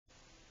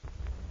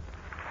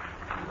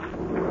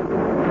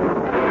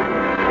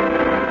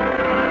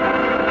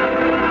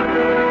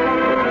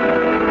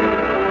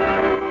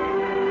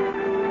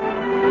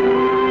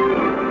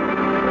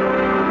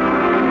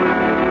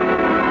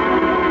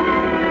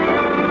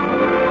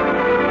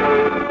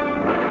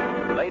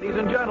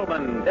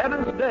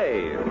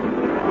Day.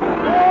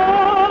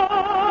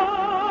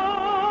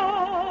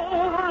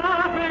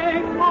 That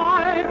makes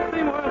life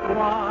seem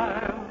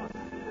worthwhile.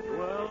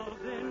 Dwells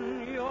in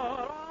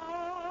your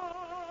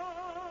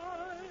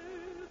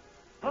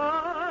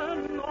eyes,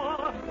 and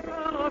the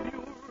smell of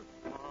your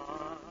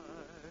smile.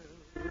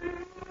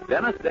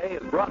 Dennis Day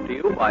is brought to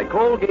you by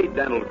Colgate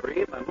Dental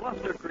Cream and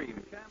Luster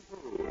Cream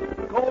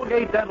Shampoo.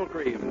 Colgate Dental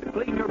Cream to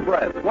clean your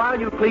breath while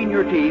you clean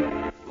your teeth.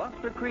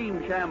 Luster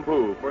Cream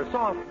Shampoo for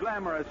soft,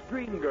 glamorous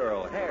dream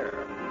girl hair.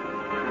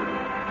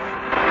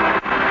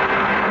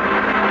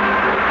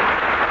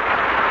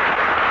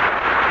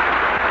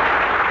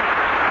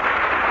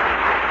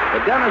 The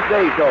Dennis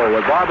Day Show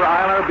with Barbara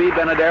Eiler, B.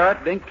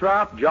 Benaderet, Dink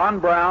Trout, John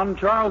Brown,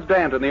 Charles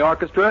Dant in the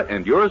orchestra,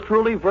 and yours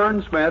truly,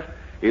 Vern Smith,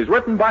 is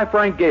written by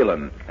Frank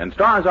Galen and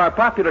stars our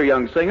popular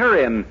young singer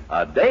in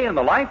A Day in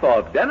the Life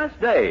of Dennis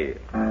Day.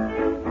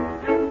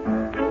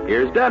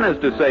 Here's Dennis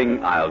to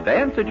sing I'll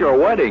Dance at Your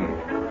Wedding.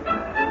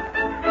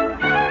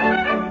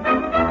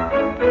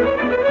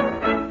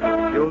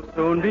 You'll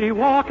soon be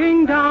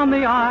walking down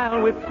the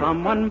aisle with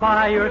someone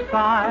by your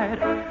side.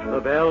 The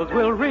bells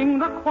will ring,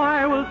 the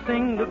choir will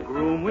sing, the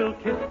groom will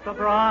kiss the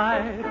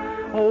bride.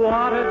 Oh,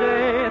 what a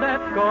day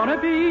that's gonna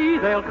be.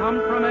 They'll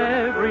come from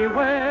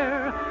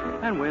everywhere.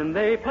 And when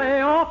they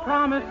play, oh,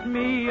 promise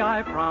me,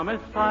 I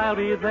promise I'll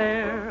be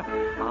there.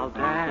 I'll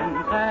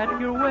dance at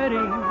your wedding.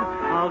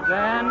 I'll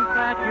dance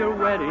at your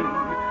wedding.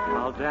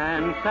 I'll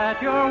dance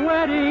at your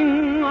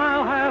wedding.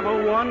 I'll have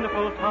a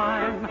wonderful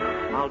time.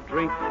 I'll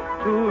drink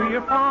to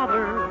your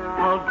father.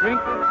 I'll drink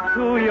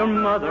to your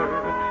mother.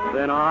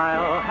 Then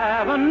I'll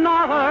have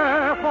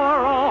another for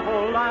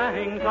auld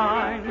lang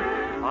syne.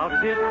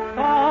 I'll kiss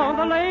all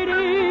the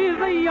ladies,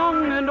 the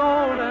young and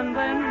old, and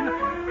then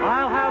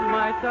I'll have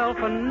myself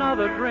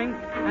another drink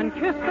and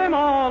kiss them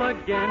all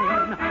again.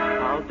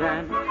 I'll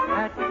dance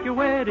at your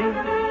wedding.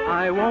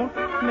 I won't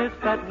miss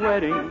that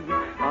wedding.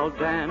 I'll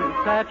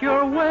dance at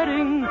your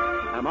wedding.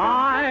 Am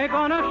I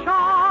gonna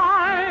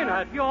shine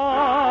at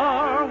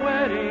your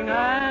wedding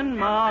and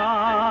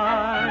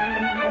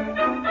mine?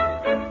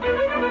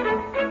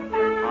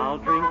 I'll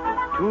drink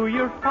to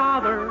your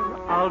father.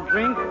 I'll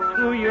drink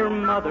to your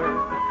mother.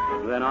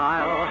 Then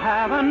I'll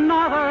have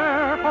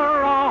another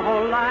for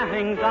auld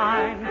lang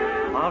syne.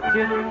 I'll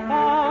kiss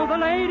all the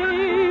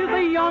ladies,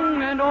 the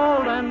young and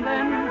old, and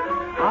then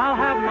I'll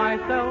have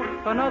myself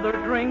another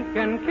drink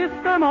and kiss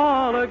them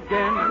all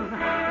again.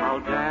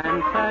 I'll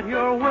dance at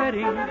your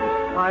wedding.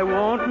 I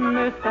won't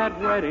miss that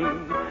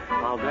wedding.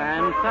 I'll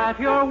dance at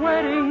your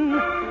wedding.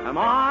 Am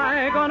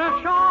I gonna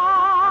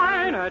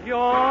shine at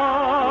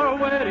your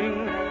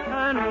wedding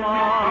and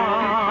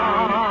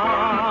mine?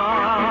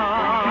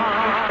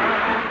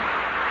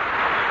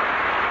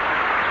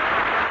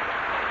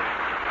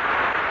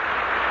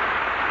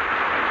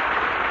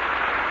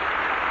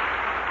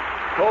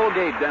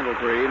 Colgate Dental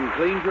Cream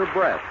cleans your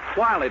breath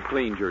while it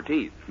cleans your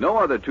teeth. No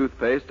other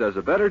toothpaste does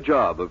a better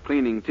job of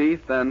cleaning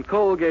teeth than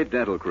Colgate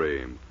Dental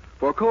Cream.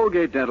 For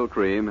Colgate Dental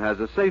Cream has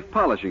a safe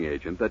polishing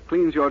agent that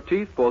cleans your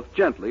teeth both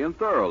gently and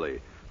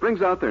thoroughly,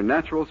 brings out their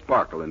natural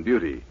sparkle and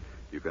beauty.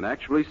 You can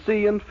actually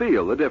see and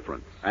feel the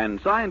difference.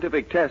 And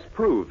scientific tests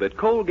prove that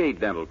Colgate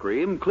Dental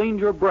Cream cleans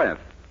your breath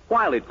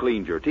while it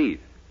cleans your teeth.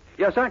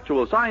 Yes,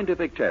 actual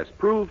scientific tests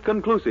prove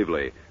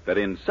conclusively that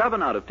in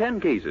 7 out of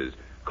 10 cases,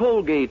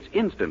 Colgate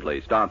instantly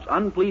stops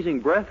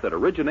unpleasing breath that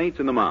originates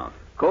in the mouth.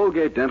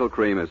 Colgate Dental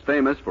Cream is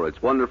famous for its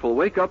wonderful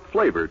wake-up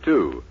flavor,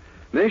 too.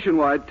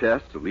 Nationwide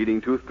tests of leading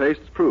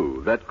toothpastes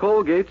prove that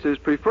Colgate's is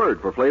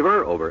preferred for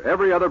flavor over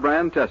every other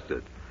brand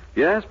tested.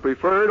 Yes,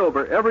 preferred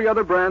over every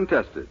other brand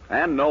tested.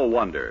 And no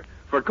wonder,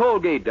 for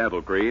Colgate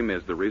Dental Cream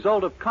is the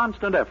result of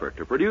constant effort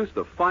to produce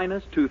the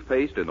finest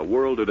toothpaste in the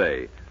world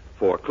today.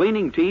 For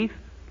cleaning teeth,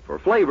 for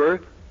flavor,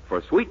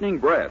 for sweetening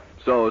breath.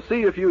 So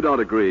see if you don't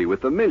agree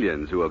with the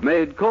millions who have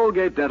made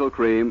Colgate Dental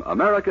Cream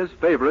America's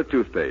favorite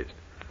toothpaste.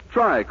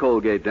 Try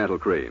Colgate Dental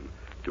Cream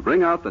to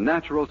bring out the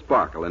natural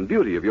sparkle and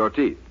beauty of your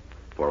teeth.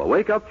 For a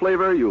wake-up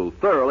flavor you'll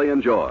thoroughly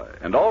enjoy.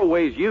 And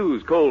always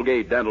use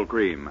Colgate Dental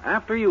Cream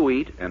after you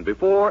eat and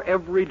before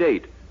every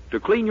date to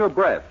clean your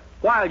breath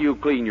while you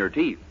clean your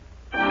teeth.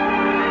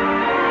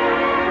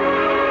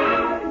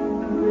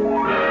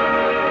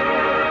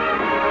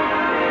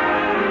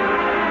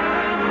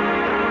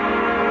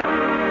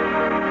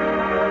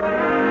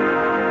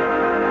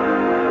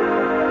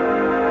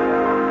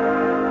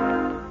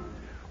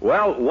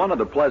 Well, one of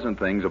the pleasant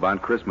things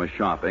about Christmas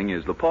shopping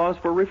is the pause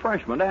for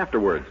refreshment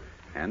afterwards.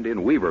 And in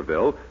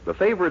Weaverville, the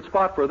favorite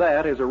spot for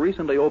that is a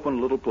recently opened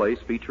little place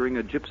featuring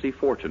a gypsy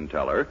fortune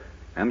teller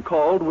and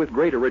called, with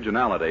great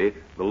originality,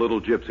 the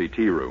Little Gypsy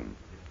Tea Room.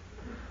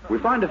 We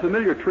find a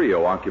familiar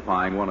trio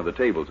occupying one of the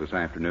tables this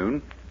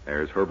afternoon.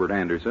 There's Herbert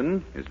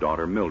Anderson, his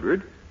daughter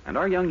Mildred, and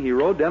our young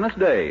hero, Dennis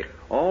Day,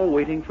 all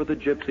waiting for the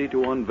gypsy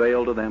to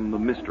unveil to them the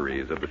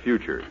mysteries of the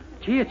future.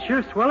 Gee, it's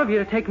sure swell of you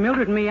to take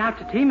Mildred and me out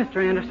to tea, Mr.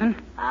 Anderson.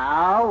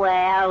 Oh,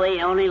 well,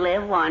 we only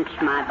live once,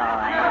 my boy.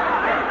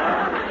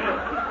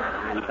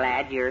 I'm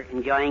glad you're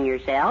enjoying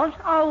yourselves.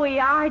 Oh, we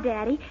are,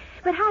 Daddy.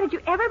 But how did you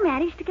ever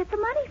manage to get the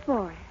money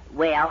for it?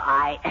 Well,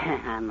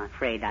 I'm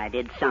afraid I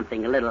did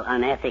something a little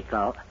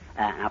unethical.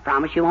 I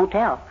promise you won't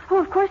tell. Oh,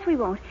 of course we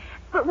won't.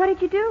 But what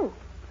did you do?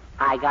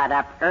 I got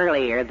up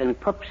earlier than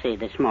Poopsie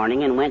this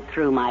morning and went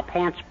through my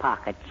pants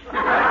pockets.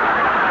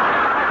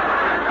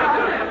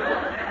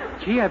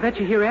 Gee, I bet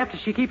you hereafter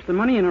she keeps the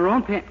money in her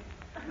own pants.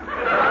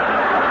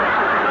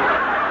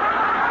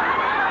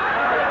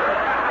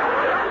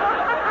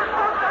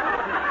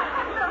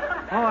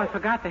 Oh, I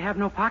forgot they have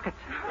no pockets.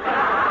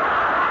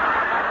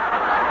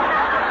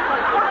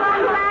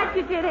 I'm glad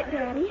you did it,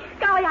 Daddy.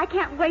 Golly, I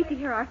can't wait to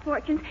hear our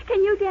fortunes.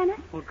 Can you, Dennis?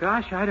 Well,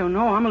 gosh, I don't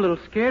know. I'm a little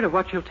scared of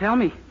what she'll tell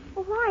me.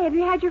 Well, why? Have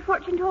you had your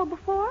fortune told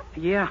before?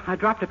 Yeah, I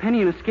dropped a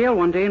penny in a scale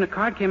one day, and a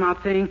card came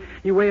out saying,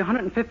 you weigh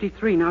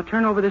 153. Now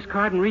turn over this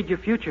card and read your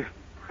future.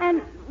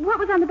 And what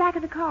was on the back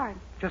of the card?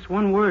 Just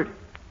one word.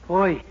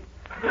 Boy.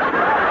 Who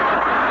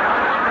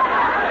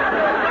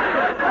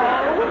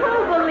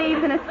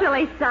believes in a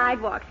silly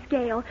sidewalk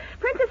scale?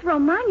 Princess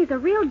Romagna's a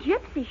real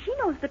gypsy. She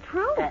knows the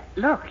truth.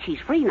 Look, she's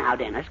free now,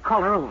 Dennis.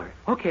 Call her over.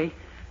 Okay.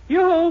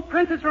 Yoo-hoo,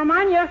 Princess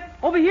Romagna.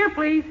 Over here,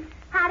 please.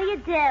 How do you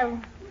do?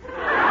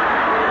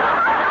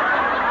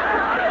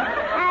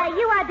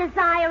 You are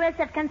desirous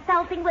of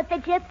consulting with the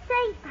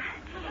gypsy?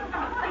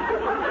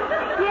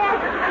 Yes.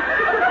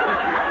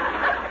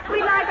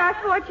 We'd like our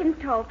fortunes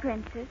told,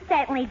 Princess.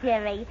 Certainly,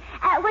 dearie.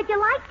 Would you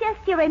like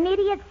just your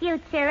immediate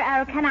future,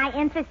 or can I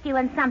interest you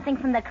in something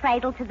from the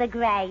cradle to the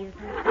grave?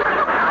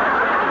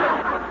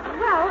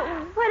 Well,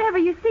 whatever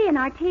you see in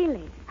our tea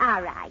leaves.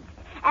 All right.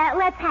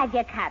 Let's have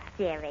your cup,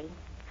 dearie.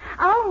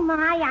 Oh,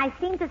 my, I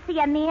seem to see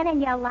a man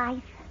in your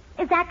life.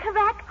 Is that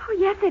correct? Oh,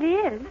 yes, it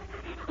is.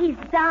 He's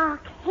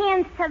dark,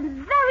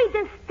 handsome,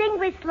 very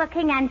distinguished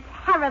looking, and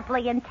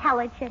terribly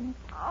intelligent.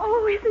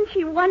 Oh, isn't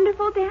she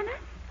wonderful, Dennis?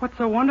 What's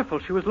so wonderful?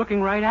 She was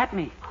looking right at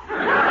me.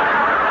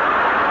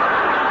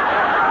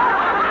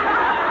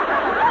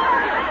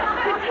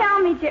 Tell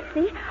me,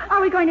 Gypsy,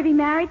 are we going to be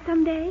married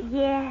someday?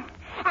 Yeah.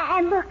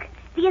 And look,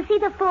 do you see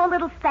the 4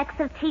 little specks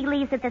of tea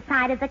leaves at the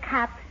side of the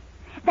cup?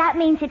 That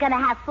means you're going to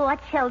have 4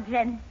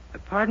 children.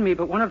 Pardon me,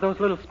 but one of those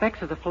little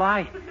specks is a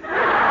fly.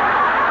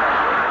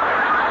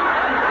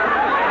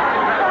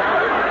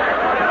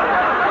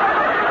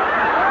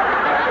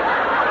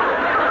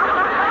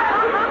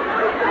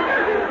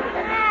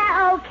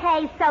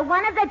 Okay, so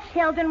one of the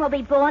children will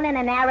be born in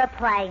an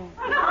airplane.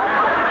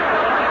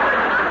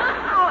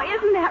 Oh,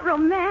 isn't that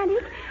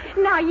romantic?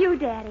 Now you,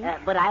 Daddy.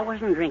 But I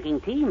wasn't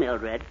drinking tea,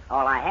 Mildred.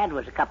 All I had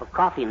was a cup of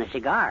coffee and a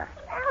cigar.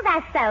 Oh,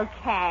 that's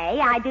okay.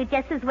 I do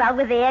just as well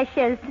with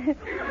ashes.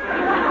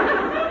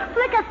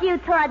 Flick a few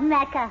toward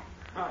Mecca.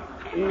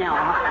 No,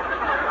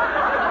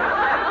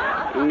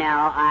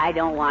 I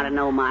don't want to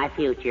know my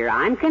future.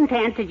 I'm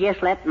content to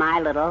just let my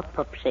little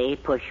Poopsie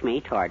push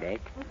me toward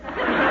it.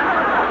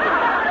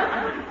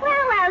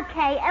 Well,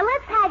 okay.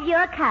 Let's have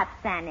your cup,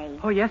 Sonny.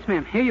 Oh, yes,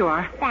 ma'am. Here you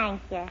are.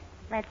 Thank you.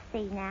 Let's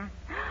see now.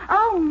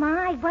 Oh,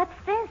 my, what's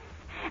this?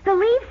 The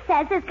leaf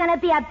says there's going to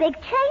be a big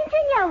change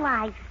in your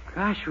life.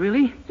 Gosh,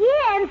 really?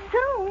 Yeah, and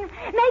soon.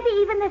 Maybe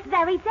even this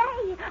very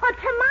day. Or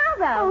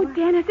tomorrow. Oh,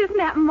 Dennis, isn't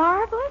that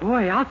marvelous?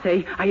 Boy, I'll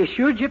say. Are you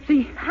sure,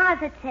 Gypsy?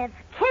 Positive.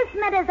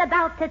 Kismet is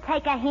about to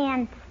take a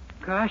hint.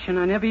 Gosh, and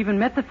I never even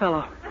met the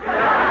fellow.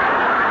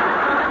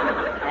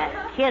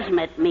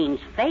 Kismet means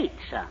fate,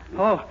 son.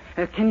 Oh,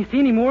 can you see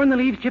any more in the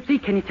leaves, Gypsy?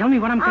 Can you tell me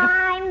what I'm going to...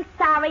 I'm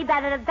sorry,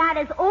 but that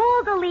is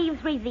all the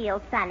leaves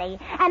reveal, Sonny.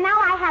 And now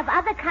I have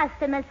other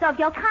customers, so if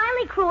you'll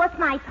kindly cross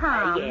my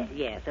palm.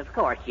 Yes, of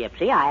course,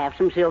 Gypsy. I have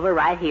some silver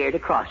right here to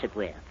cross it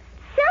with.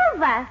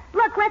 Silver?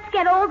 Look, let's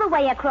get all the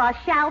way across,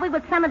 shall we,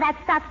 with some of that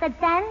stuff that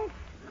bends?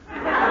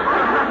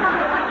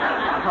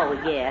 Oh,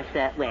 yes.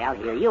 Well,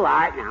 here you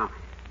are now.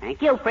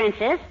 Thank you,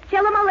 Princess.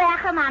 Shalom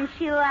Aleichem, I'm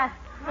sure.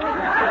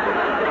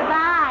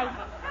 Goodbye.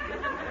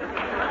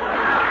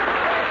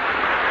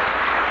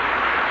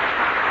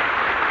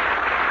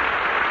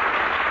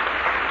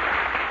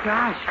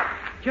 Gosh,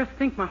 just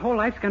think my whole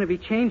life's going to be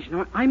changed.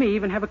 I may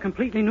even have a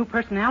completely new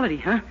personality,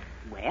 huh?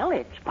 Well,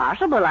 it's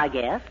possible, I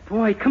guess.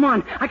 Boy, come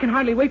on. I can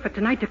hardly wait for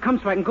tonight to come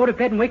so I can go to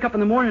bed and wake up in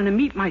the morning and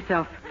meet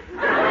myself.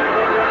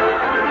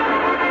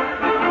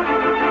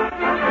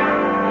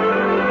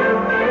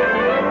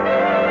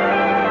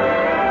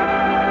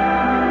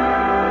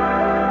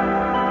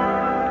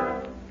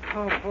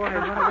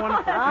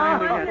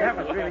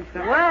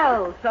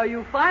 Well, so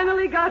you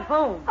finally got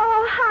home.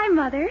 Oh, hi,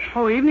 Mother.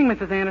 Oh, evening,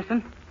 Mrs.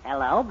 Anderson.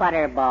 Hello,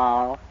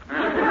 Butterball.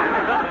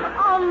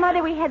 Oh,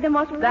 Mother, we had the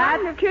most That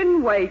wonderful...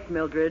 can wait,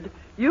 Mildred.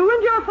 You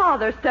and your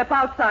father step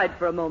outside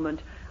for a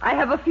moment. I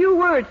have a few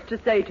words to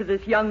say to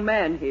this young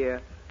man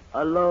here.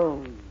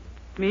 Alone.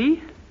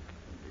 Me?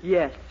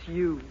 Yes,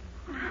 you.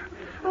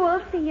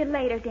 We'll see you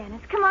later,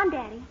 Dennis. Come on,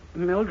 Daddy.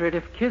 Mildred,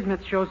 if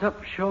Kismet shows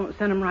up,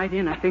 send him right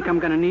in. I think I'm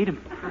going to need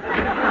him.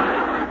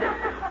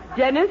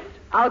 Dennis,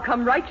 I'll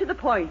come right to the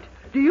point.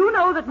 Do you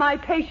know that my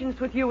patience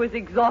with you is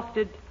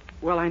exhausted?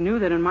 Well, I knew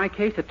that in my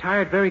case it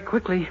tired very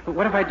quickly, but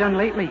what have I done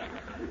lately?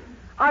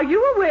 Are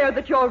you aware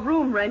that your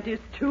room rent is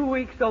 2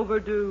 weeks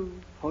overdue?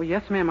 Oh,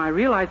 yes, ma'am. I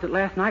realized it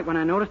last night when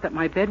I noticed that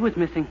my bed was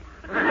missing.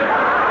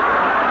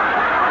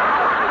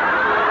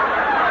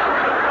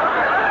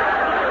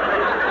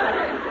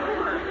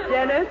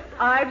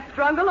 I've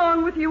strung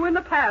along with you in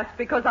the past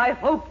because I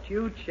hoped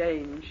you'd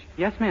change.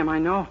 Yes, ma'am, I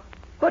know.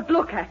 But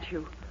look at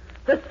you.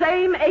 The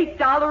same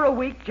 $8 a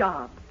week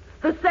job.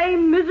 The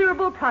same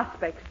miserable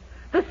prospects.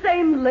 The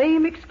same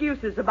lame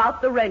excuses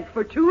about the rent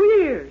for 2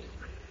 years.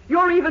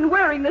 You're even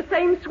wearing the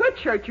same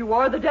sweatshirt you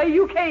wore the day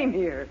you came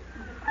here.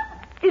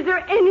 Is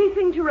there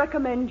anything to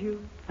recommend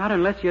you? Not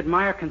unless you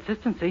admire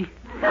consistency.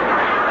 Well,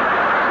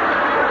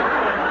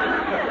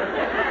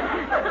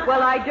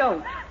 I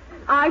don't.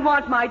 I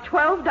want my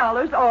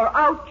 $12 or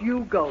out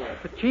you go.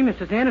 But, gee,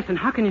 Mrs. Anderson,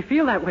 how can you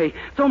feel that way?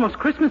 It's almost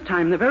Christmas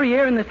time. The very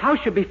air in this house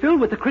should be filled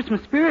with the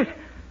Christmas spirit.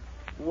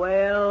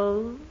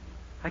 Well...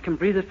 I can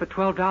breathe it for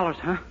 $12,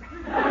 huh?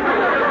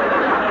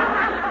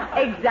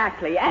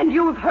 Exactly. And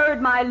you've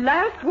heard my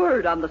last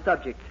word on the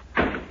subject.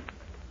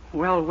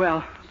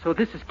 Well, so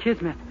this is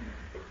Kismet.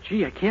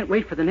 Gee, I can't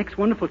wait for the next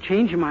wonderful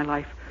change in my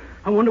life.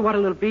 I wonder what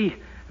it'll be.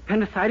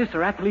 Appendicitis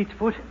or athlete's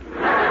foot?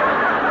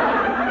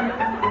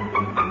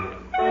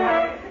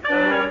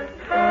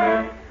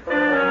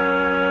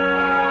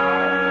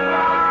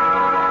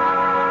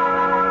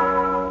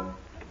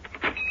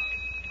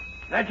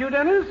 That you,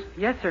 Dennis?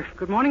 Yes, sir.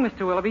 Good morning,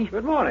 Mr. Willoughby.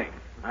 Good morning.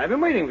 I've been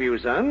waiting for you,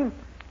 son.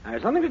 I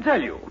have something to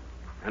tell you.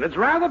 And it's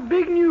rather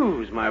big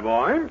news, my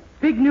boy.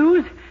 Big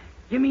news?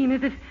 You mean,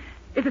 is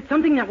it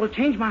something that will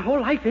change my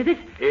whole life, is it?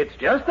 It's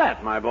just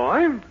that, my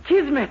boy.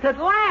 Kismet, at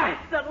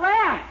last, at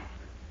last.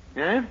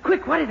 Eh?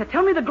 Quick, what is it?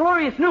 Tell me the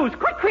glorious news.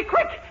 Quick, quick,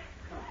 quick.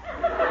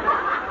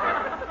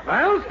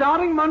 Well,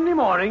 starting Monday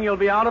morning, you'll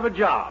be out of a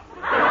job.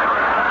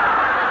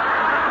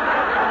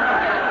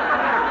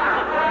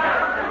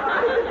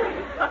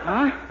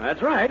 Huh?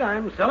 That's right.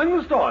 I'm selling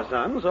the store,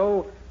 son,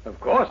 so of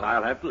course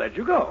I'll have to let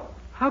you go.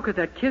 How could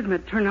that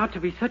Kismet turn out to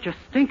be such a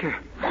stinker?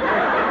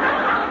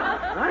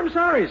 I'm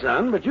sorry,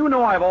 son, but you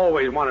know I've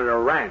always wanted a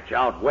ranch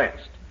out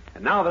west.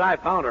 And now that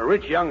I've found a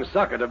rich young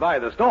sucker to buy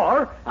the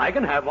store, I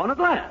can have one at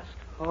last.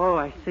 Oh,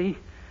 I see.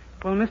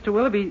 Well, Mr.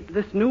 Willoughby,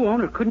 this new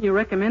owner, couldn't you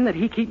recommend that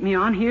he keep me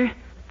on here?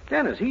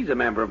 Dennis, he's a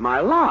member of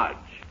my lodge.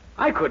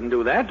 I couldn't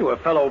do that to a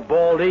fellow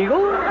bald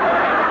eagle.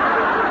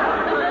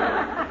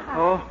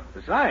 Oh.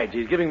 Besides,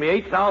 he's giving me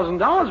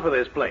 $8,000 for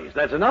this place.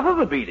 That's enough of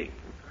a beating.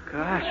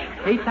 Gosh,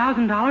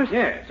 $8,000?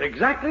 Yes,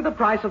 exactly the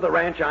price of the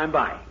ranch I'm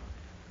buying.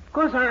 Of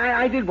course,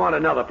 I did want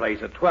another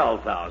place at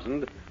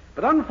 $12,000,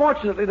 but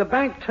unfortunately the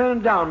bank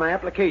turned down my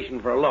application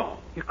for a loan.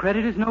 Your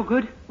credit is no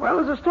good? Well,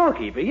 as a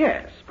storekeeper,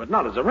 yes, but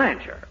not as a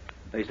rancher.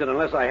 They said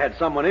unless I had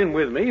someone in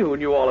with me who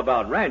knew all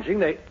about ranching,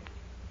 they...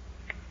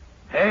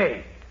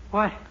 Hey.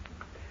 What?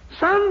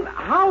 Son,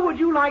 how would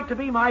you like to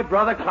be my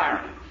brother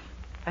Clarence?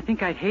 I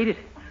think I'd hate it.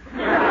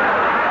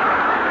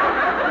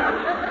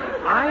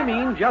 I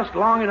mean just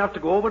long enough to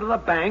go over to the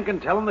bank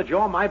and tell them that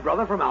you're my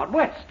brother from out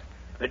west.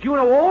 That you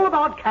know all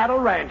about cattle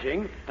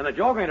ranching and that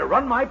you're going to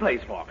run my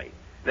place for me.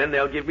 Then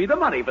they'll give me the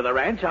money for the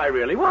ranch I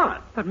really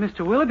want. But,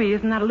 Mr. Willoughby,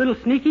 isn't that a little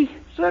sneaky?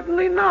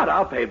 Certainly not.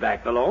 I'll pay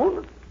back the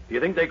loan. Do you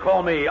think they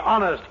call me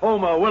Honest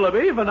Homer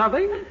Willoughby for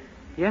nothing?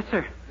 Yes,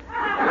 sir.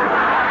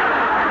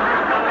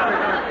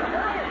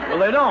 Well,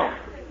 they don't.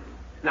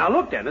 Now,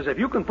 look, Dennis, if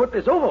you can put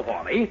this over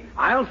for me,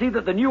 I'll see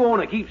that the new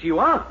owner keeps you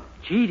on.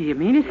 Gee, do you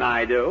mean it?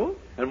 I do.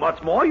 And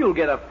what's more, you'll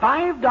get a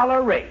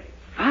 $5 raise.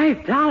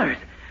 $5?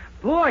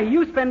 Boy,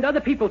 you spend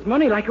other people's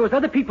money like it was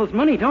other people's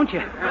money, don't you?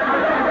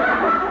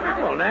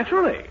 Well,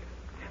 naturally.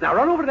 Now,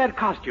 run over to that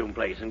costume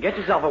place and get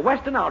yourself a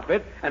Western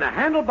outfit and a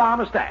handlebar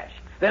mustache.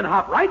 Then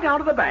hop right down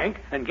to the bank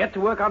and get to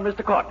work on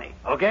Mr. Courtney,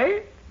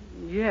 okay?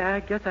 Yeah,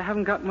 I guess I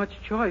haven't got much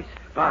choice.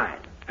 Fine.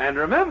 And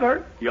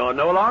remember, you're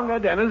no longer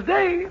Dennis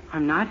Day.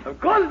 I'm not? Of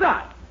course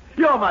not.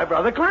 You're my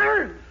brother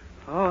Clarence.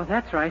 Oh,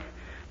 that's right.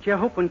 Gee, I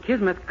hope when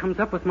Kismet comes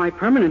up with my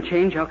permanent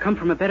change, I'll come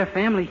from a better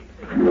family.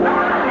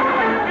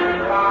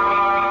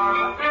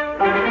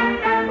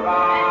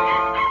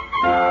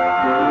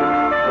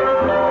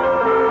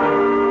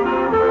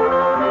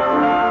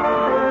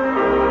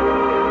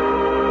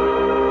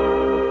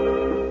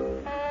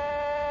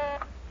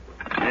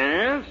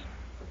 Yes?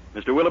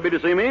 Mr. Willoughby to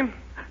see me?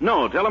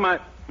 No, tell him I...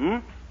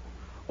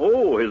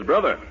 Oh, his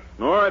brother.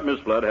 All right, Miss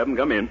Flood, have him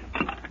come in.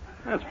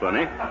 That's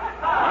funny.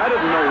 I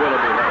didn't know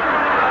Willoughby had...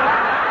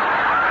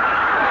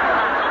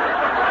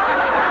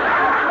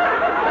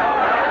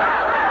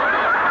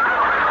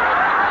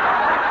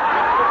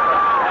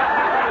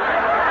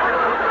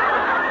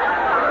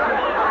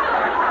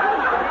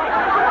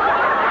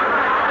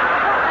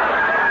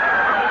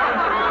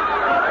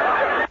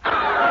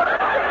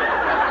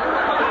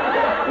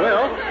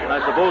 Well, I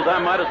suppose I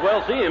might as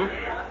well see him.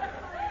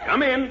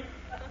 Come in.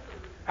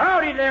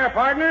 Howdy there,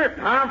 partner.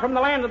 I'm from the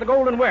land of the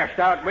Golden West,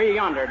 out way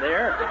yonder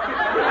there.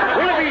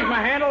 Willoughby's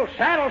my handle,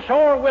 Saddle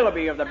Sore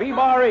Willoughby of the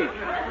B-Bar H.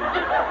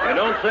 You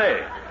don't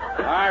say.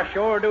 I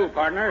sure do,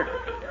 partner.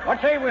 What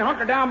say we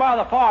hunker down by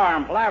the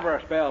farm, palaver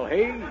a spell,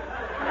 hey? Well,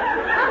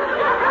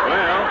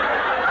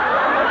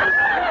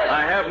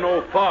 I have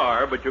no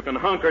far, but you can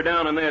hunker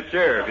down in that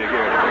chair if you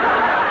care to.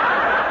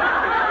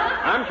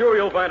 I'm sure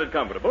you'll find it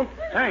comfortable.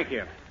 Thank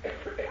you.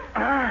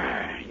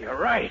 You're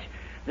right.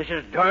 This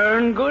is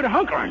darn good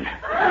hunkering.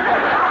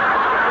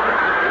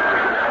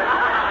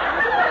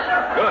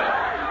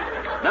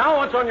 Good. Now,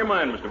 what's on your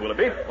mind, Mr.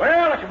 Willoughby?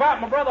 Well, it's about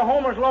my brother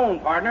Homer's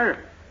loan,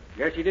 partner.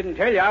 Guess he didn't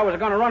tell you I was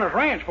going to run his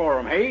ranch for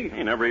him, hey?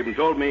 He never even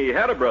told me he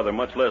had a brother,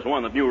 much less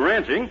one that knew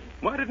ranching.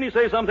 Why didn't he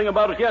say something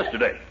about it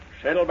yesterday?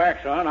 Settle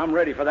back, son. I'm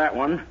ready for that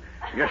one.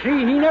 You see,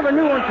 he never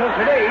knew until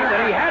today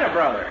that he had a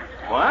brother.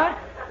 What?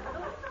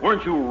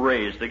 Weren't you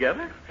raised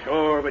together?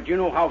 Sure, but you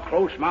know how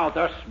close-mouthed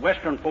us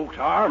Western folks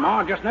are.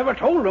 Ma just never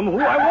told him who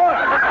I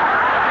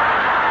was.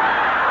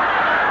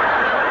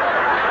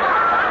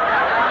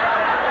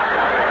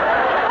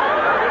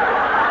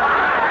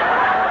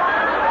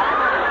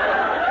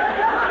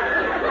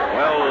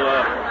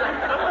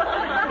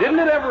 Didn't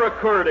it ever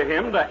occur to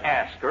him to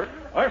ask her?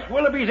 Us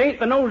Willoughbys ain't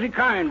the nosy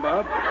kind,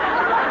 Bob.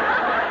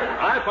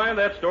 I find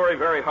that story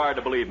very hard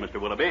to believe, Mr.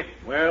 Willoughby.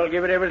 Well,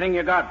 give it everything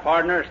you got,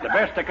 partner. It's the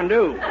best I can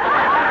do.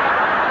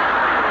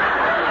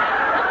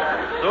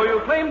 So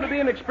you claim to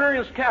be an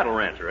experienced cattle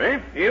rancher, eh?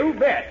 You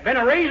bet. Been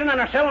a raising and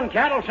a selling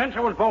cattle since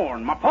I was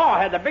born. My pa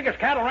had the biggest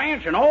cattle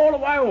ranch in all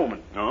of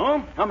Wyoming.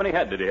 Oh? How many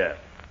head did he have?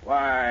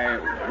 Why,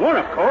 one,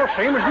 of course,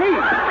 same as me.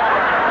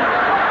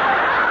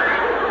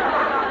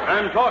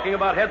 I'm talking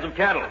about heads of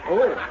cattle.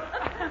 Oh.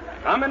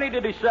 How many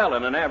did he sell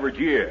in an average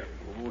year?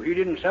 Oh, he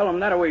didn't sell them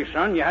that way,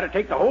 son. You had to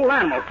take the whole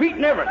animal, feet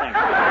and everything.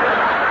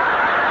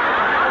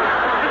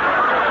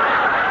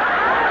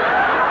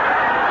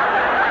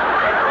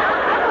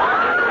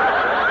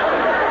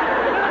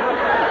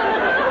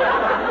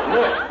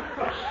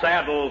 Look,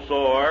 saddle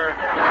sore.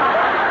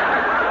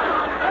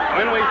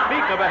 When we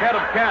speak of a head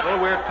of cattle,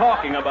 we're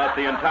talking about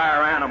the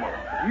entire animal.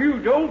 You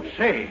don't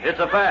say. It's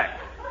a fact.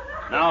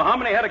 Now, how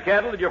many head of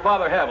cattle did your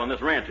father have on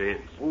this ranch of his?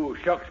 Oh,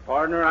 shucks,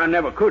 partner. I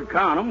never could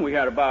count them. We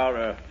had about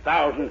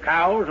 1,000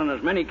 cows and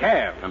as many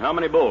calves. And how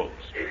many bulls?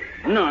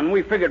 None.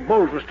 We figured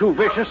bulls was too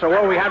vicious, so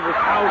all we had was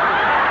cows.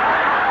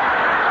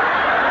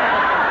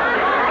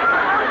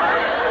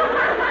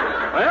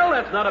 Well,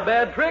 that's not a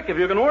bad trick if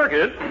you can work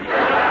it.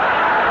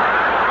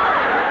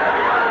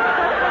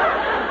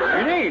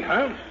 It ain't,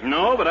 huh?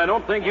 No, but I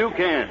don't think you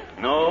can.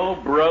 No,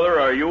 brother,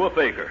 are you a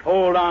faker?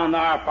 Hold on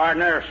there,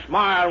 partner.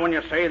 Smile when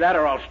you say that,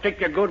 or I'll stick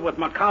you good with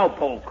my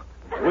cowpoke.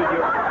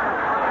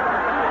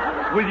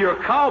 With your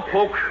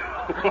cowpoke?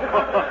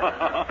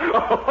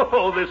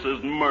 Oh, this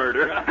is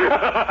murder.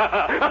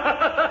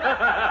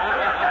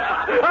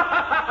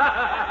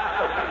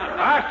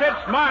 I said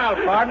smile,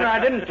 partner. I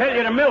didn't tell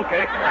you to milk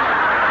it.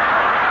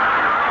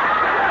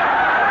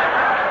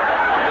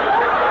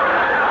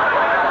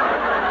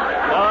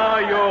 Ah,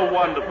 you're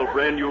wonderful,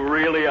 friend. You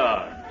really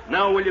are.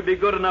 Now, will you be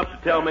good enough to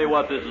tell me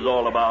what this is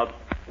all about?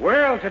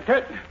 Well, to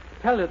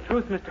tell the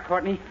truth, Mr.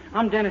 Courtney,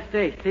 I'm Dennis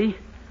Day, see?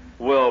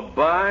 Well,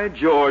 by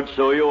George,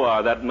 so you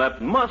are.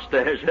 That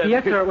mustache...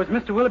 Yes, sir. It was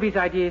Mr. Willoughby's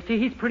idea. You see,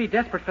 he's pretty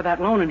desperate for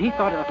that loan, and he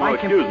thought if I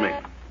can... excuse me.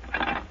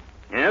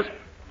 Yes?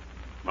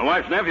 My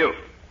wife's nephew.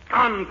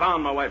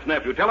 Confound my wife's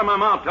nephew. Tell him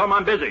I'm out. Tell him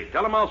I'm busy.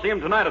 Tell him I'll see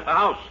him tonight at the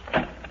house.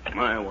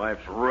 My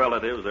wife's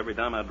relatives, every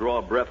time I draw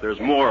a breath, there's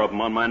more of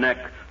them on my neck.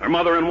 Her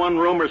mother in one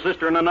room, her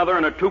sister in another,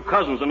 and her two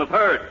cousins in a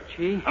third.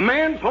 Gee. A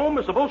man's home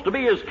is supposed to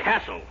be his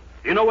castle.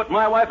 You know what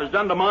my wife has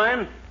done to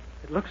mine?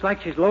 It looks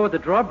like she's lowered the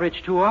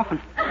drawbridge too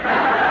often.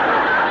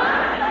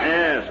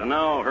 Yes, and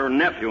now her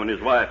nephew and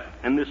his wife.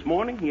 And this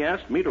morning he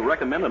asked me to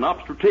recommend an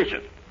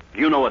obstetrician.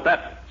 You know what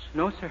that means?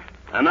 No, sir.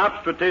 An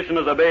obstetrician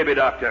is a baby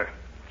doctor.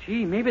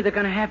 Gee, maybe they're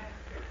going to have,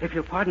 if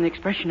you'll pardon the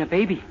expression, a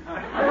baby.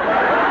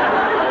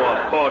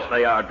 Of course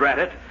they are, drat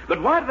it.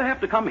 But why do they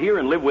have to come here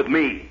and live with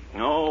me?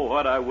 Oh,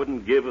 what I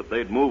wouldn't give if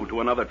they'd moved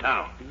to another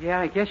town. Yeah,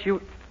 I guess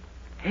you...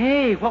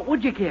 Hey, what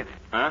would you give?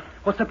 Huh?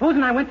 Well,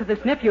 supposing I went to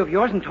this nephew of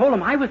yours and told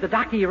him I was the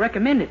doctor you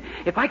recommended.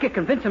 If I could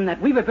convince him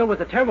that Weaverville was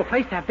a terrible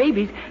place to have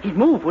babies, he'd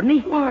move, wouldn't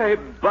he? Why,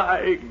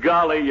 by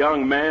golly,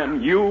 young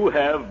man, you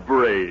have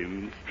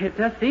brains. It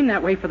does seem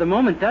that way for the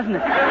moment, doesn't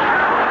it?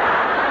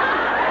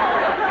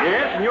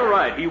 Yes, and you're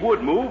right. He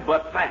would move,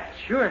 but fast.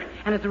 Sure.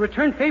 And as a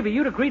return favor,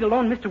 you'd agree to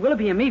loan Mr.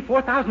 Willoughby and me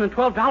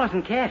 $4,012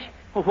 in cash.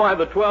 Well, why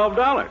the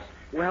 $12?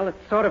 Well,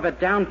 it's sort of a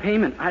down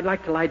payment. I'd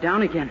like to lie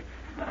down again.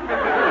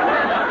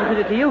 Is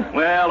it a deal?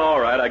 Well, all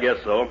right, I guess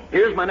so.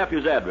 Here's my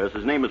nephew's address.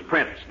 His name is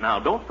Prentice. Now,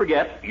 don't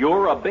forget,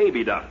 you're a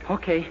baby doctor.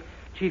 Okay.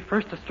 Gee,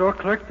 first a store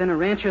clerk, then a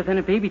rancher, then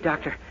a baby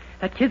doctor.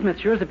 That Kismet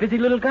sure is a busy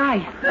little guy.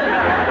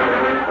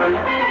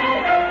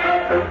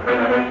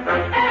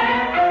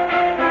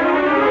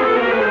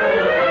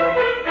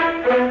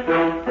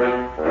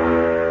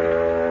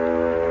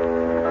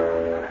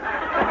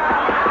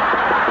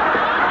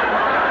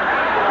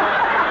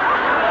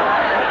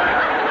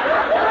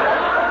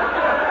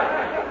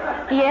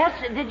 Yes,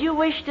 did you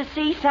wish to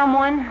see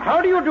someone?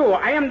 How do you do?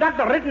 I am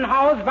Dr.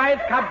 Rittenhouse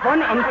Weizkopf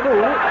von und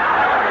zu,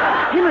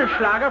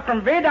 Himmelschlager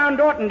from way down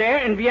Dorten there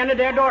in Vienna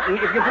der Dorten,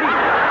 if you please.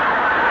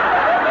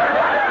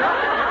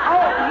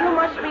 Oh, you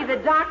must be the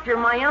doctor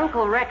my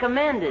uncle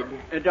recommended.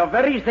 The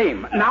very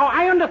same. Now,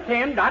 I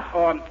understand that,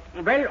 or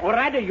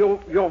rather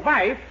your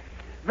wife,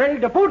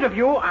 the both of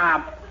you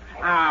are...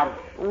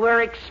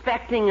 We're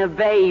expecting a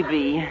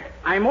baby.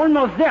 I'm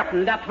almost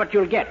certain that's what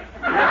you'll get.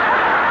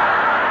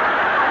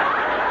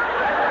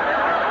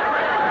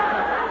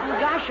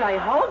 I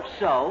hope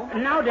so.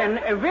 Now then,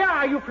 where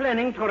are you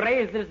planning to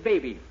raise this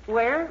baby?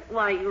 Where?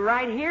 Why,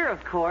 right here,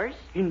 of course.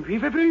 In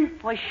Weaverville?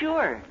 Why,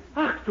 sure.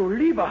 Ach, du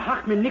lieber,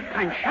 hach mir nicht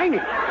kein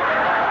Scheinig.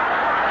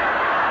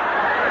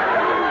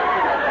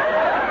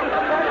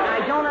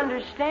 I don't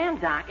understand,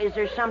 Doc. Is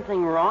there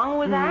something wrong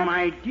with that?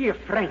 My dear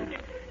friend,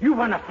 you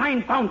want a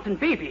fine bouncing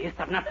baby, is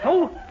that not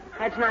so?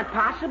 That's not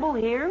possible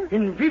here.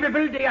 In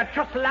Weaverville, they are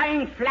just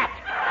lying flat.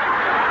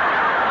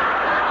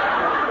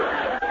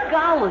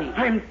 Golly.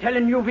 I'm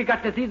telling you, we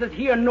got diseases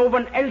here no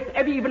one else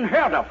ever even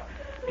heard of.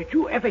 Did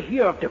you ever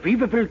hear of the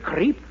Weaverville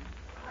creep?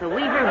 The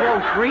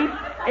Weaverville creep?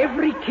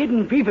 Every kid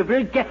in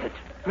Weaverville gets it.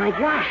 My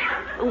gosh.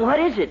 What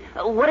is it?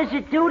 What does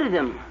it do to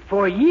them?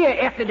 For a year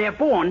after they're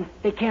born,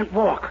 they can't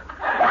walk.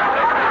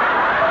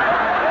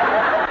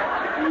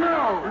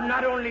 No.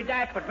 Not only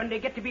that, but when they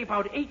get to be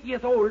about 8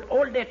 years old,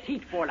 all their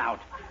teeth fall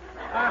out.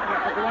 It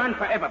could go on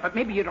forever, but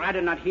maybe you'd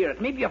rather not hear it.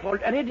 Maybe you've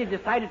already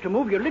decided to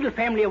move your little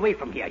family away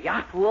from here,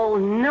 yeah? Well,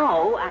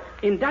 no.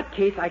 In that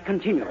case, I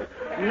continue.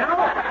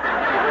 Now,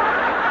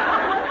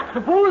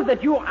 suppose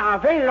that you are a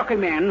very lucky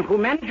man who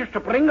manages to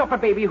bring up a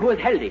baby who is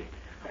healthy.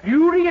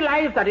 You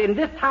realize that in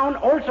this town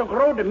also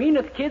grow the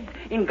meanest kids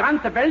in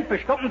ganze Welt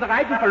bestoppen sie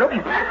Reiten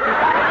verlocken.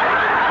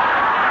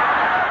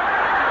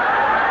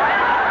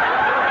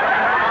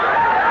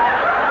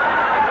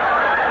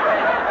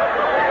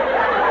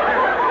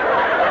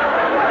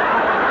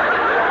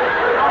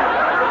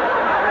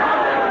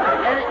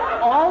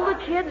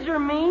 Kids are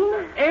mean?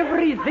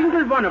 Every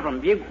single one of them.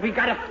 We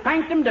gotta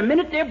spank them the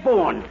minute they're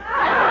born.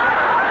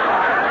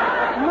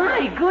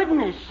 My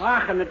goodness.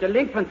 Ach, and the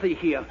delinquency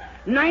here.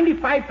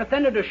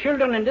 95% of the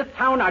children in this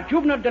town are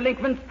juvenile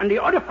delinquents, and the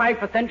other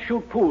 5%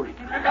 shoot pool. Doesn't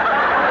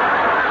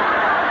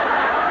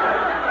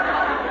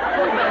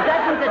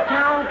the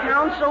town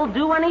council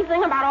do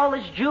anything about all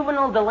this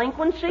juvenile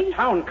delinquency?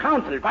 Town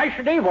council? Why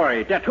should they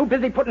worry? They're too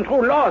busy putting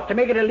through laws to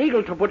make it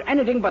illegal to put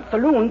anything but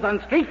saloons on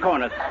street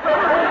corners.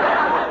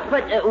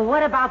 But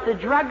what about the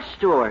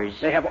drugstores?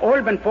 They have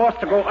all been forced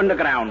to go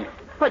underground.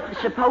 But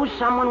suppose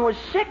someone was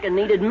sick and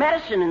needed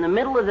medicine in the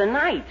middle of the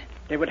night.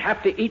 They would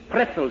have to eat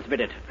pretzels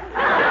with it.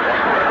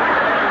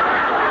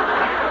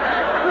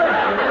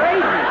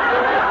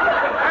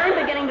 I'm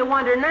beginning to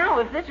wonder now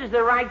if this is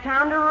the right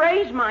town to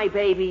raise my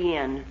baby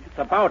in. It's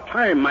about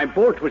time. My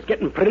bolt was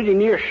getting pretty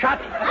near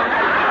shut.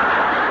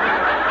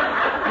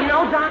 You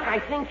know, Doc, I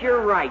think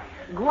you're right.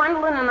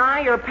 Gwendolyn and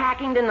I are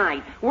packing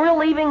tonight. We're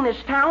leaving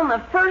this town the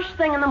first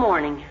thing in the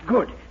morning.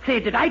 Good. Say,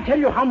 did I tell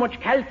you how much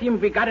calcium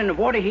we got in the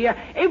water here?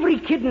 Every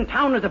kid in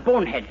town is a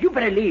bonehead. You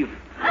better leave.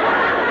 Well,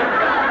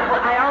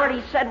 I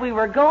already said we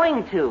were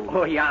going to.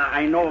 Oh, yeah,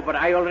 I know, but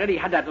I already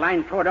had that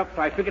line thrown up,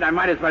 so I figured I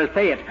might as well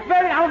say it.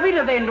 Well, auf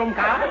Wiedersehen,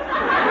 Dumka.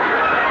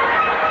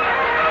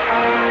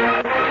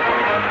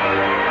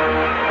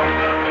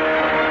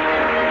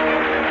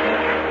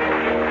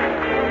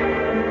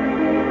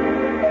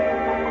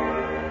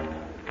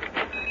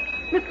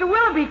 Mr.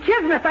 Willoughby,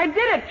 Kismet, I did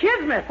it,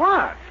 Kismet.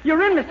 What?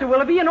 You're in, Mr.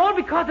 Willoughby, and all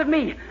because of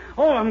me.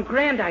 Oh, I'm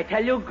grand, I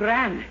tell you,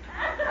 grand.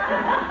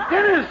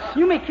 Dennis!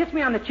 You may kiss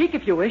me on the cheek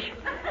if you wish.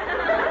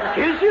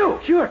 Kiss you?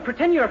 Sure,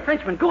 pretend you're a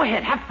Frenchman. Go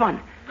ahead, have fun.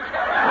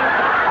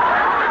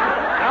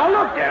 Now,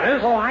 look,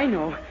 Dennis. Oh, I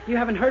know. You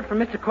haven't heard from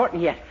Mr.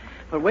 Courtney yet.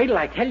 But wait till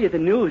I tell you the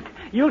news.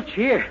 You'll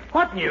cheer.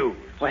 What news?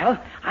 Well,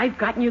 I've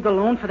gotten you the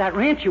loan for that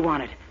ranch you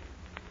wanted.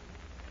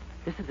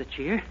 This is a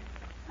cheer.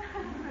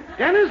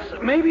 Dennis,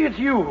 maybe it's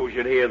you who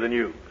should hear the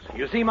news.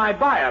 You see, my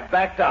buyer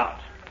backed out.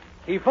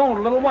 He phoned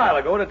a little while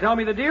ago to tell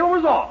me the deal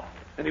was off,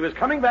 and he was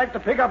coming back to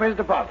pick up his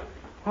deposit.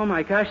 Oh,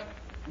 my gosh.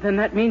 Then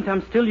that means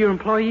I'm still your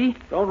employee?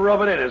 Don't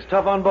rub it in. It's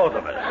tough on both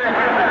of us.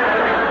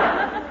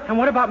 And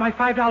what about my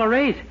 $5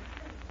 raise?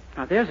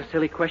 Now, there's a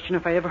silly question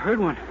if I ever heard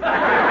one.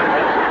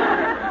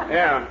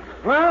 Yeah.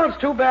 Well, it's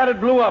too bad it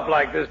blew up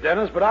like this,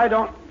 Dennis, but I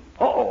don't...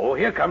 Uh-oh,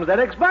 here comes that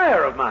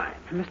ex-buyer of mine.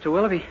 Mr.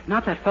 Willoughby,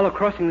 not that fellow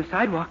crossing the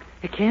sidewalk.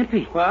 It can't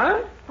be.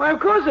 What? Why, of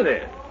course it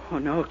is. Oh,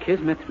 no,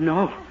 Kismet,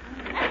 no.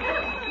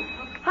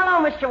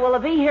 Hello, Mr.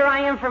 Willoughby. Here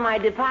I am for my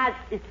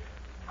deposit.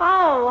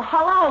 Oh,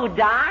 hello,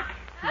 Doc.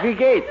 Wie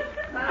geht's?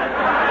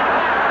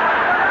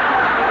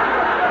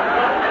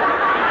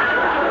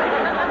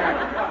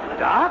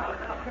 Doc?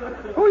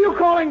 Who are you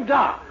calling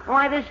Doc?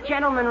 Why, this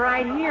gentleman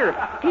right here.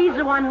 He's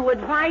the one who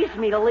advised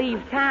me to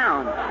leave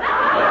town.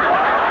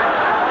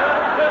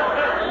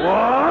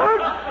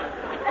 What?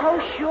 Oh,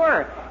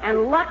 sure.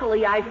 And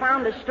luckily, I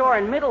found a store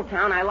in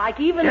Middletown I like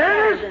even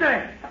better than...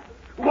 Dennis,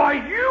 why,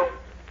 you?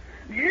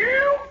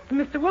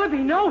 Mr. Willoughby,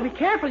 no. Be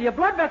careful. Your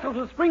blood vessels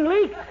will spring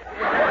leaks.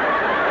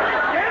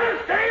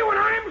 Dennis, say when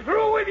I'm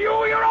through with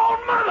you, your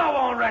own mother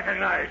won't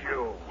recognize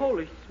you.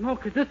 Holy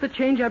smoke. Is this the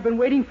change I've been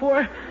waiting for?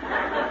 If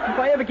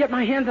I ever get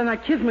my hands on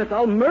that Kismet,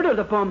 I'll murder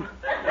the bum.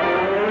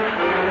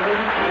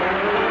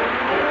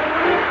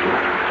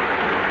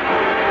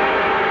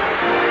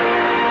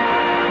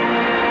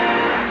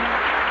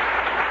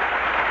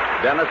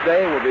 Dennis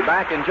Day will be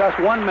back in just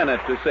 1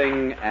 minute to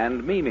sing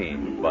And Mimi.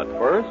 But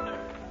first...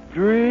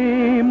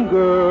 Dream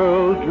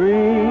girl,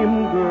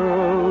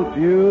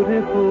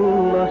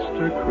 beautiful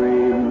luster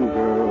cream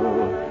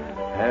girl,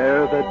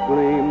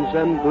 gleams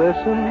and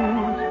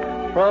glistens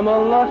from a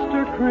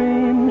luster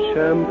cream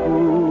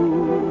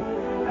shampoo.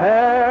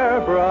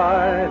 Hair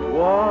bright,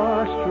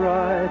 washed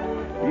right,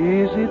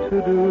 easy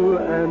to do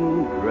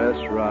and dress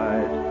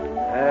right.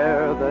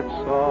 Hair that's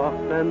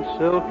soft and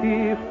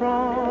silky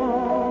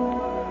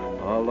from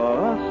a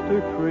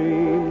Luster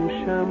Cream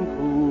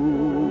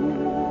shampoo.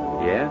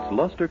 Yes,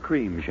 Luster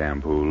Cream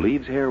shampoo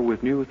leaves hair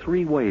with new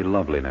three-way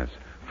loveliness,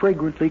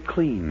 fragrantly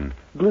clean,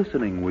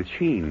 glistening with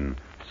sheen,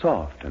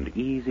 soft and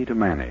easy to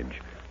manage.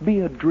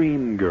 Be a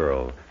dream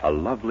girl, a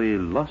lovely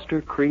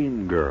Luster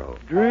Cream girl.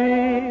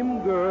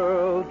 Dream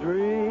girl,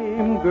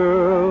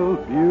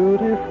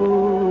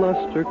 beautiful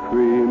Luster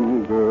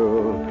Cream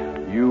girl.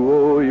 You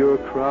owe your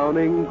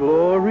crowning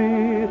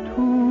glory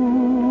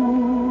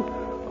to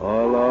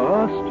a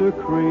Luster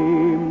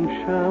Cream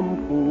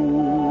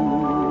shampoo.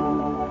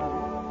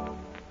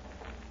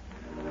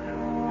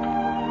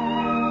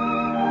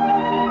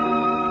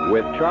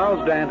 With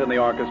Charles Dant in the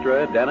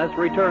orchestra, Dennis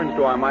returns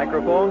to our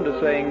microphone to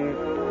sing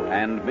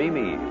And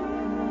Mimi.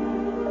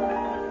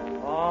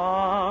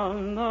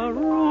 On the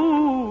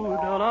Rue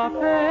de la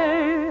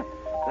Paix,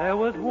 there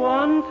was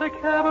once a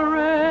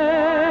cabaret,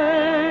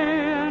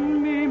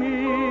 and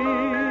Mimi.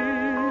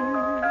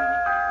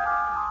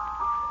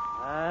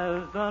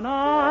 As the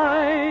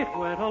night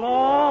went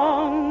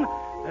along,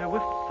 there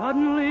was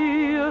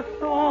suddenly a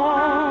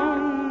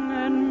song,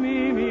 and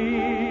Mimi.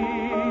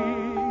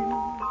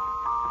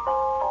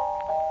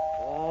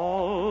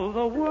 All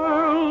the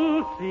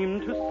world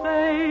seemed to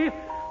say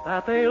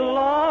that they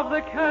love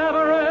the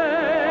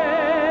cabaret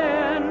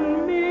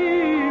and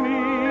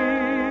Mimi.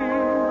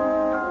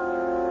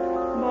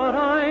 But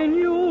I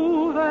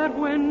knew that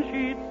when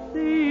she'd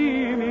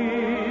see me,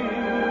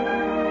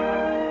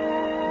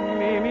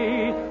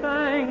 Mimi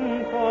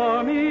sang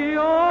for me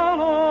all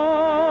along.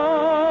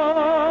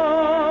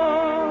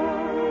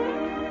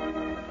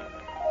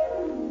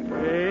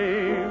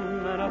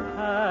 Fame and a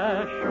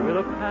passion with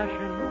a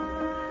passion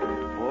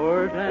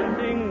for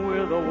dancing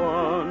with the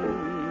one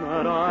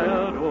that I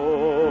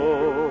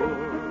adore.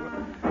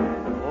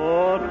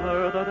 Taught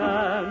her the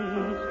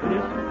dance in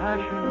his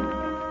passion,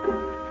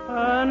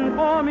 and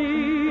for me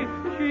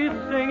she's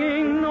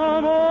singing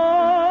no more.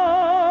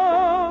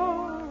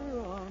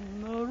 On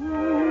the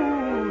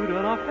Rue de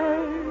la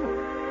Paix,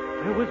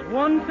 there was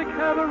once a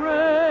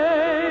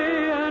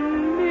cabaret, and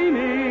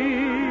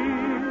Mimi.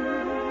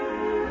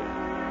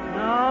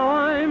 Now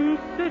I'm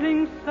sitting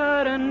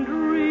sad and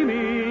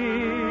dreamy,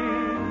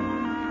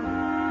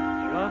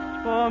 just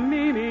for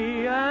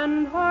Mimi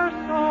and her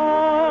song.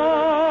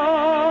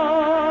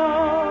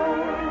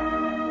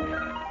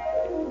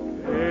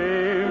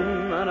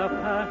 Fame and a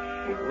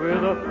passion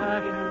with a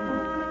passion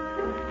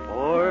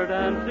for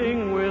dancing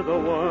with the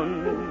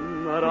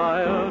one that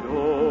I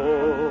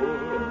adore.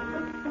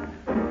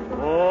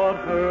 Taught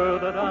her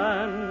the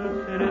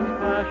dance in its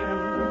passion,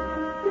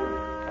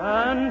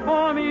 and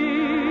for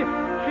me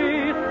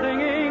she's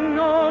singing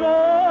no more.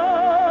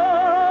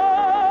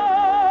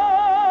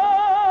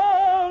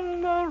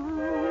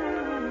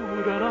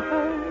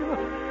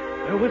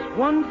 There was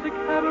once a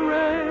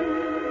cabaret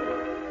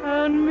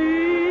and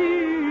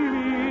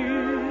Mimi.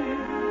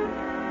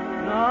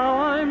 Now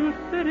I'm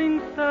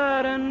sitting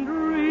sad and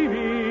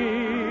dreamy,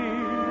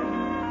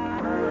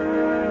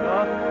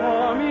 just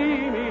for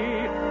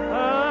Mimi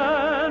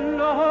and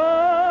her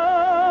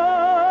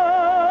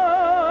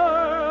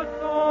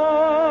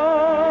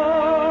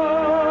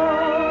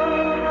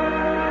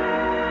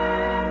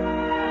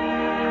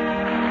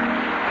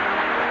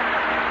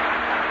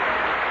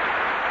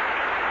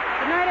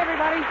Good night,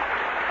 everybody.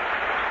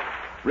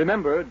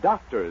 Remember,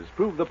 doctors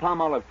prove the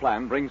Palmolive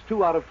plan brings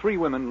 2 out of 3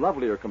 women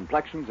lovelier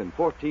complexions in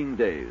 14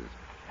 days.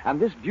 And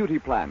this beauty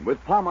plan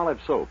with Palmolive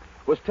soap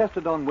was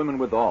tested on women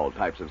with all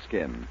types of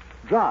skin.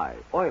 Dry,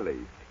 oily,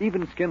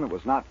 even skin that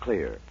was not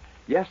clear.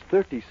 Yes,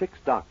 36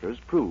 doctors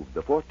proved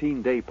the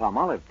 14-day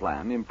Palmolive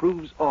plan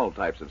improves all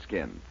types of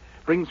skin.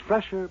 Brings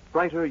fresher,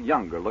 brighter,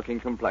 younger-looking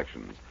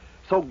complexions.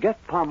 So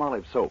get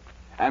Palmolive soap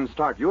and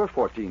start your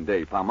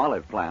 14-day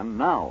Palmolive plan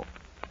now.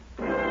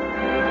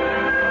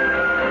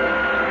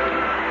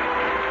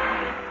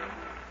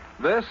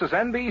 This is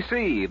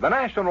NBC, the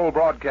national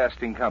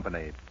broadcasting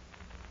company.